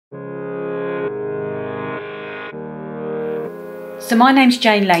So my name's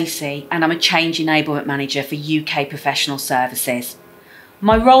Jane Lacey and I'm a Change Enablement Manager for UK Professional Services.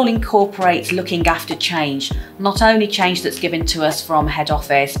 My role incorporates looking after change, not only change that's given to us from head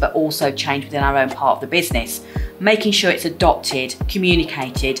office, but also change within our own part of the business, making sure it's adopted,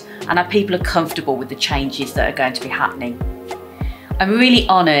 communicated, and our people are comfortable with the changes that are going to be happening. I'm really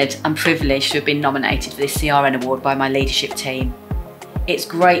honoured and privileged to have been nominated for this CRN award by my leadership team. It's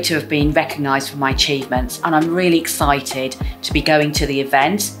great to have been recognised for my achievements, and I'm really excited to be going to the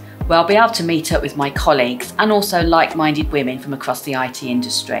event where I'll be able to meet up with my colleagues and also like-minded women from across the IT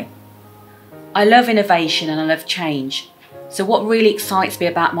industry. I love innovation and I love change. So what really excites me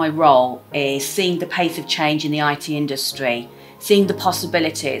about my role is seeing the pace of change in the IT industry, seeing the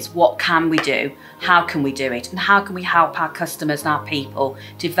possibilities, what can we do, how can we do it, and how can we help our customers and our people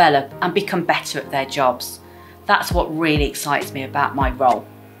develop and become better at their jobs. That's what really excites me about my role.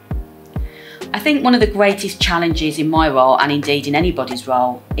 I think one of the greatest challenges in my role, and indeed in anybody's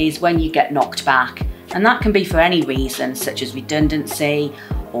role, is when you get knocked back. And that can be for any reason, such as redundancy,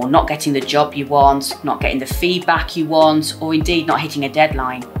 or not getting the job you want, not getting the feedback you want, or indeed not hitting a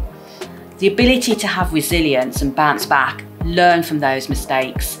deadline. The ability to have resilience and bounce back, learn from those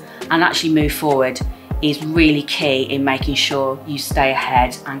mistakes, and actually move forward is really key in making sure you stay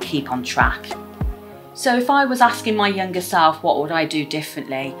ahead and keep on track. So if I was asking my younger self what would I do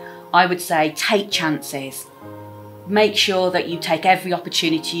differently, I would say take chances. Make sure that you take every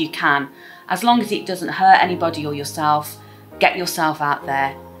opportunity you can. As long as it doesn't hurt anybody or yourself, get yourself out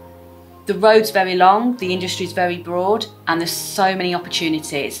there. The road's very long, the industry's very broad, and there's so many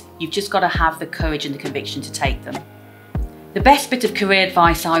opportunities. You've just got to have the courage and the conviction to take them. The best bit of career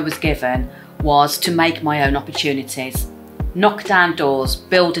advice I was given was to make my own opportunities. Knock down doors,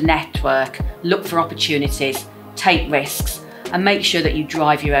 build a network, look for opportunities, take risks, and make sure that you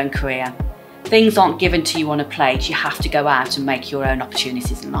drive your own career. Things aren't given to you on a plate, you have to go out and make your own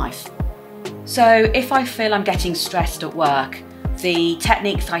opportunities in life. So if I feel I'm getting stressed at work, the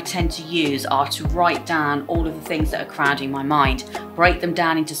techniques I tend to use are to write down all of the things that are crowding my mind, break them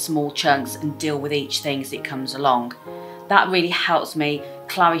down into small chunks and deal with each thing as it comes along. That really helps me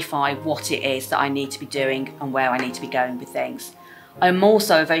clarify what it is that I need to be doing and where I need to be going with things. I'm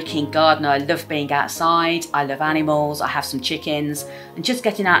also a very keen gardener. I love being outside, I love animals, I have some chickens, and just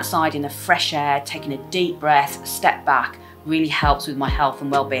getting outside in the fresh air, taking a deep breath, a step back, really helps with my health and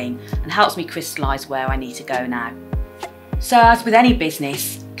well-being and helps me crystallise where I need to go now. So as with any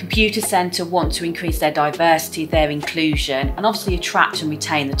business, Computacenter want to increase their diversity, their inclusion, and obviously attract and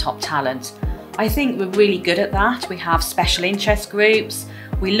retain the top talent. I think we're really good at that. We have special interest groups,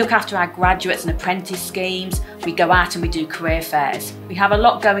 we look after our graduates and apprentice schemes, we go out and we do career fairs. We have a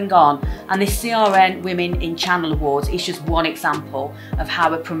lot going on, and this CRN Women in Channel Awards is just one example of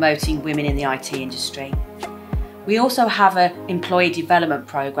how we're promoting women in the IT industry. We also have an employee development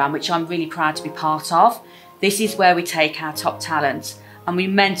programme which I'm really proud to be part of. This is where we take our top talent and we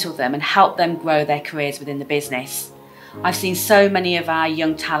mentor them and help them grow their careers within the business. I've seen so many of our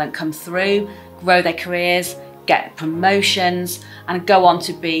young talent come through, grow their careers, get promotions and go on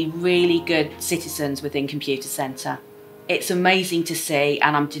to be really good citizens within Computacenter. It's amazing to see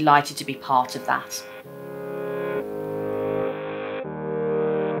and I'm delighted to be part of that.